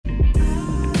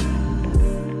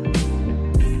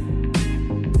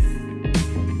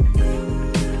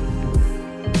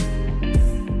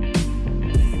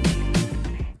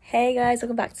Hey guys,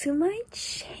 welcome back to my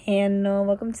channel.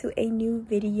 Welcome to a new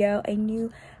video, a new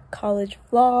college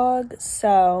vlog.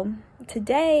 So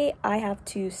today I have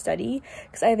to study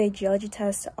because I have a geology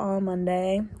test on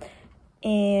Monday,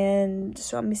 and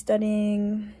so I'm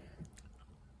studying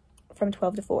from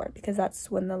 12 to 4 because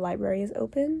that's when the library is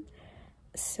open.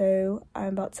 So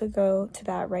I'm about to go to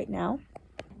that right now,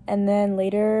 and then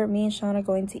later me and Sean are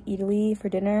going to Italy for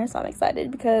dinner. So I'm excited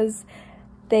because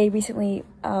they recently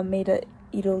made a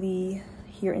Italy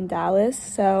here in Dallas,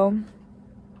 so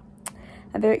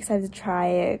I'm very excited to try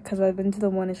it because I've been to the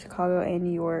one in Chicago and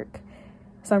New York,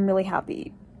 so I'm really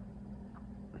happy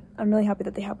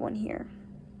that they have one here.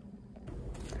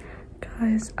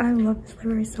 Guys, I love this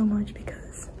library so much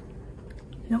because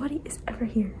nobody is ever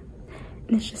here,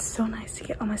 and it's just so nice to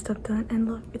get all my stuff done. And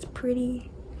look, it's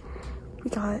pretty.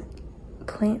 We got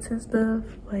plants and stuff,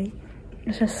 like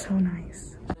it's just so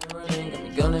nice.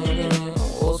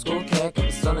 Old school cat, got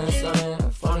me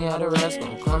stunning. Funny how the rest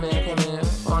gon' come in.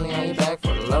 Funny how you back for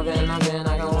the loving.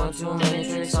 I got one too many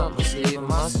tricks up my sleeve. I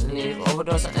mustn't leave.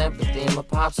 Overdose on empathy. My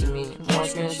pops and me. More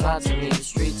screenshots of me. The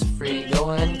streets are free. Go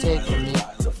ahead and take from me.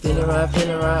 Feeling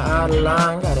right out of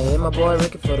line. Gotta hit my boy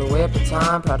Ricky for the way up the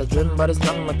time. Proud of driven, but it's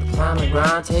nothing but the climb and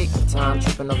grind. Take the time,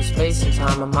 tripping over space and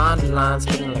time. My mind in line,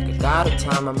 spinning like a god of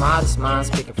time. My modest mind,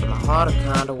 speaking from the heart of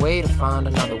kind. A way to find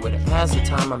another way to pass the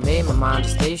time. I made my mind a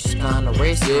station kind of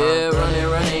race. Yeah,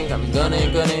 running, got me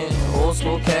gunning. Old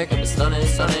school cat, got me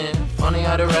stunning. Funny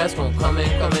how the rest won't come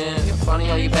in. Funny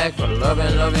how you back for the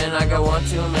loving. I got one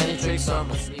too many tricks on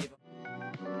my sleeve.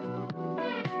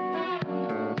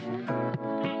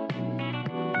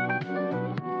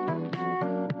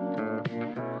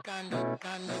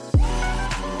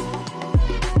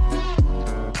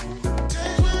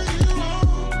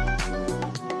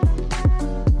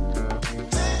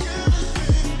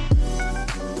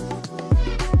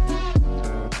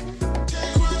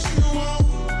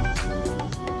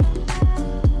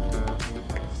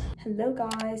 Hello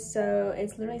guys, so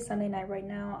it's literally Sunday night right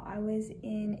now. I was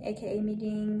in AKA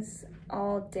meetings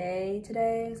all day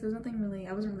today, so there's nothing really,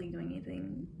 I wasn't really doing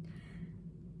anything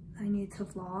I needed to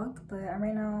vlog. But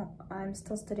right now I'm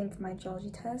still studying for my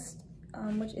geology test,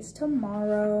 which is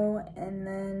tomorrow, and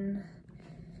then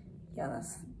yeah,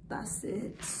 that's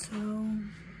it. So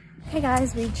hey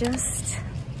guys, we just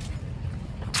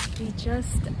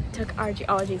took our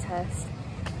geology test,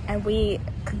 and we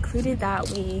concluded that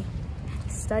we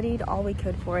studied all we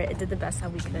could for it and did the best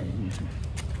that we could.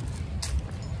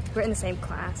 We're in the same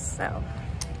class, so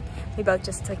we both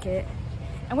just took it,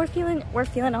 and we're feeling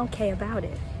okay about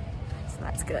it, so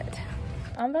that's good.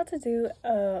 I'm about to do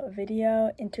a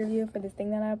video interview for this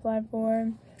thing that I applied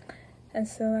for, and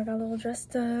so I got a little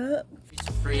dressed up.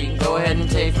 Free, go ahead and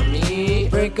take from me.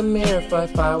 Break a mirror, fight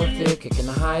fire with fear, kicking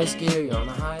the highest gear, you're on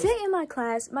the highest. Today in my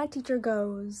class, my teacher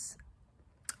goes,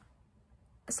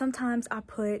 sometimes I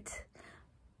put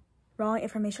wrong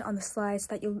information on the slides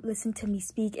so that you listen to me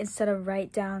speak instead of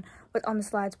write down what's on the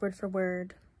slides word for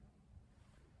word.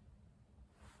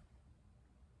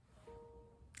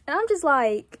 And I'm just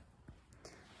like,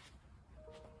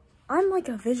 I'm like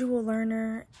a visual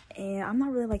learner, and I'm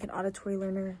not really like an auditory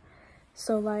learner.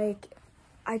 So like,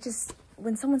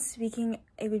 when someone's speaking,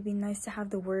 it would be nice to have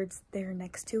the words there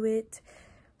next to it,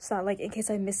 so that like in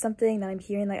case I miss something that I'm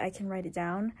hearing, like I can write it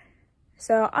down.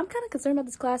 So I'm kind of concerned about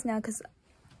this class now because,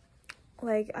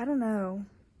 like, I don't know,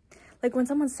 like when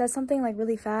someone says something like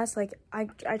really fast, like I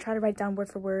try to write down word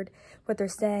for word what they're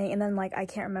saying, and then like I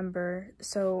can't remember.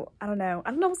 So I don't know.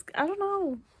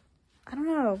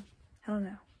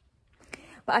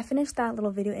 But I finished that little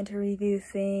video interview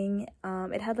thing.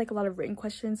 It had like a lot of written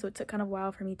questions, so it took kind of a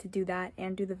while for me to do that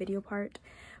and do the video part.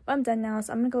 But I'm done now,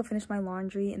 so I'm gonna go finish my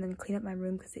laundry and then clean up my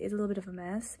room because it is a little bit of a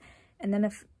mess. And then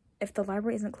if the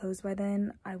library isn't closed by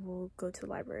then, I will go to the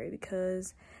library,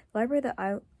 because the library that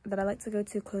I like to go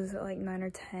to closes at like 9 or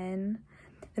 10.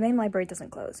 The main library doesn't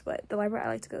close, but the library I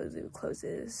like to go to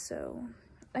closes, so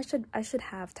I should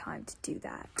have time to do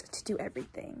that, to do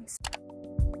everything.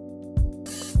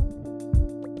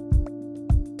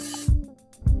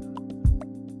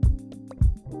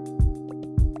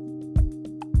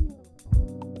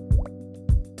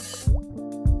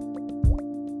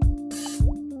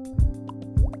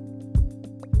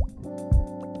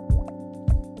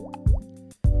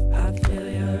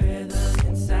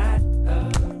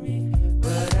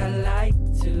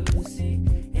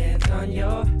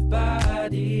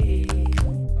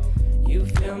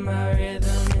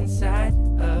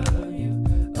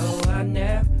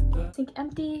 Sink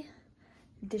empty,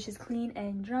 dishes clean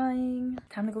and drying.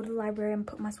 Time to go to the library and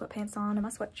put my sweatpants on and my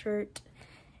sweatshirt.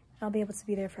 I'll be able to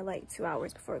be there for like 2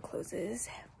 hours before it closes.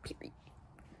 Period.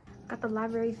 Got the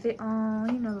library fit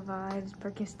on, you know the vibes,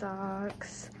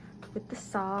 Birkenstocks with the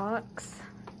socks.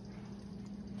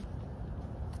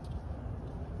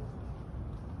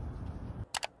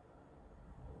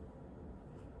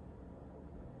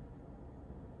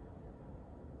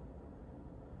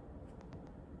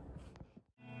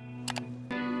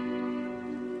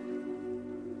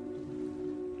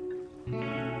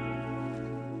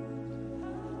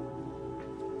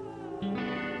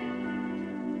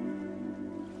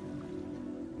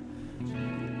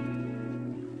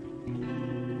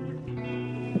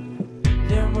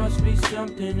 Must be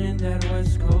something in that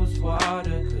West Coast water,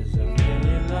 'cause I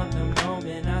really love the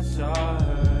moment I saw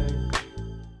her.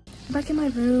 I'm back in my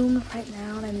room right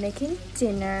now and I'm making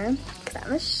dinner because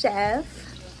I'm a chef.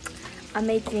 I'm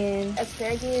making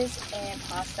asparagus and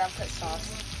pasta. Put sauce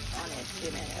on it,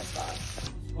 tomato sauce.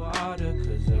 Water,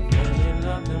 'cause I really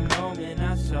love the moment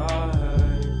I saw her.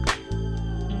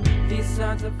 These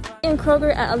sounds of In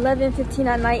Kroger at 11:15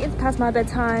 at night. It's past my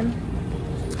bedtime.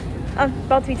 I'm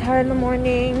about to be tired in the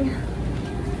morning.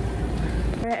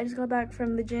 Alright, I just got back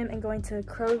from the gym and going to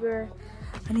Kroger.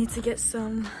 I need to get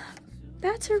some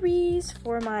batteries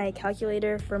for my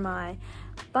calculator for my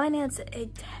finance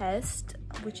egg test,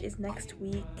 which is next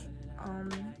week.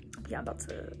 Yeah, I'm about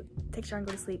to take a shower and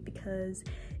go to sleep because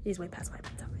it is way past my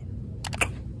bedtime.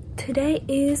 Today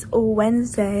is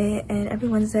Wednesday, and every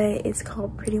Wednesday it's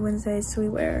called Pretty Wednesday, so we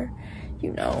wear,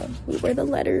 you know, we wear the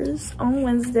letters on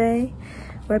Wednesday.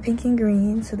 Wear pink and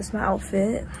green, so this is my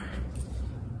outfit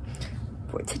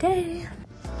for today.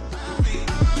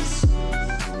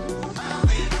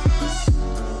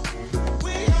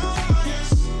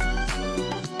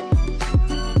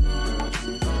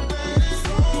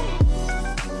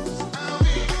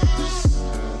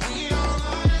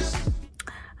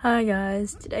 Hi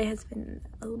guys, today has been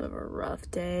a little bit of a rough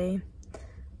day,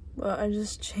 but I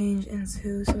just changed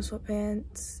into some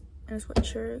sweatpants and a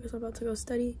sweatshirt because I'm about to go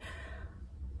study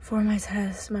for my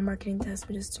test, my marketing test,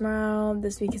 which is tomorrow.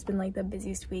 This week has been like the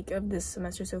busiest week of this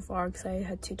semester so far because I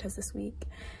had 2 tests this week,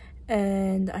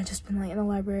 and I just been like in the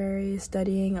library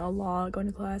studying a lot, going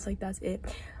to class, like that's it.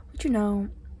 But you know,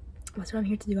 that's what I'm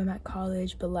here to do. I'm at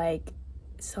college, but like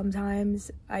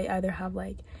sometimes I either have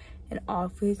like an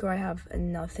off week or I have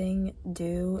nothing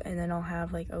due, and then I'll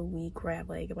have like a week where I have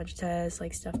like a bunch of tests,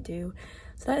 like stuff due.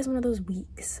 So that is one of those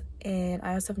weeks, and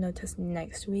I also have no test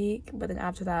next week, but then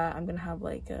after that I'm gonna have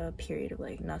like a period of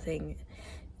like nothing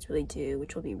it's really due,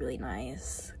 which will be really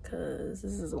nice because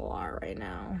this is a lot right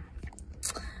now.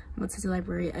 I'm about to the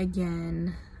library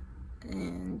again,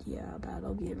 and yeah,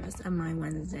 that'll be the rest of my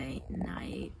Wednesday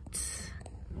night.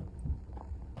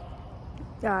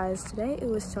 Guys, today it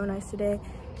was so nice today.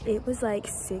 It was like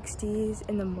 60s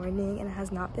in the morning, and it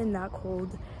has not been that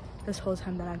cold this whole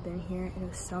time that I've been here, and it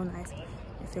was so nice.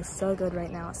 It feels so good right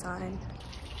now outside.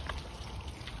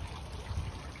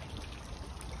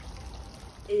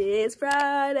 It's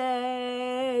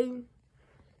Friday.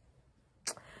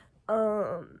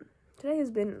 Today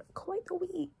has been quite the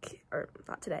week, or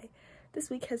not today. This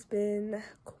week has been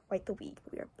quite the week.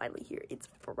 We are finally here. It's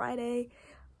Friday.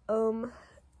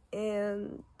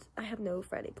 And I have no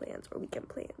Friday plans or weekend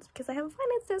plans because I have a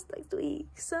finance test next week,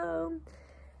 so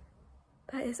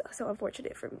that is so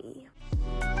unfortunate for me.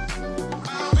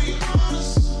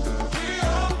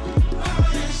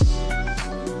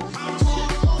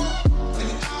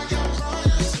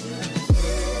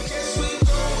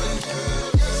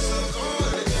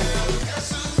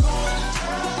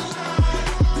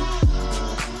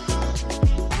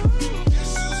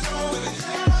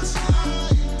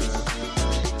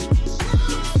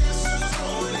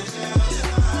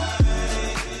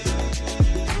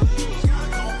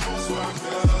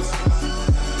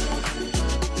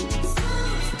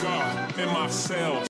 myself.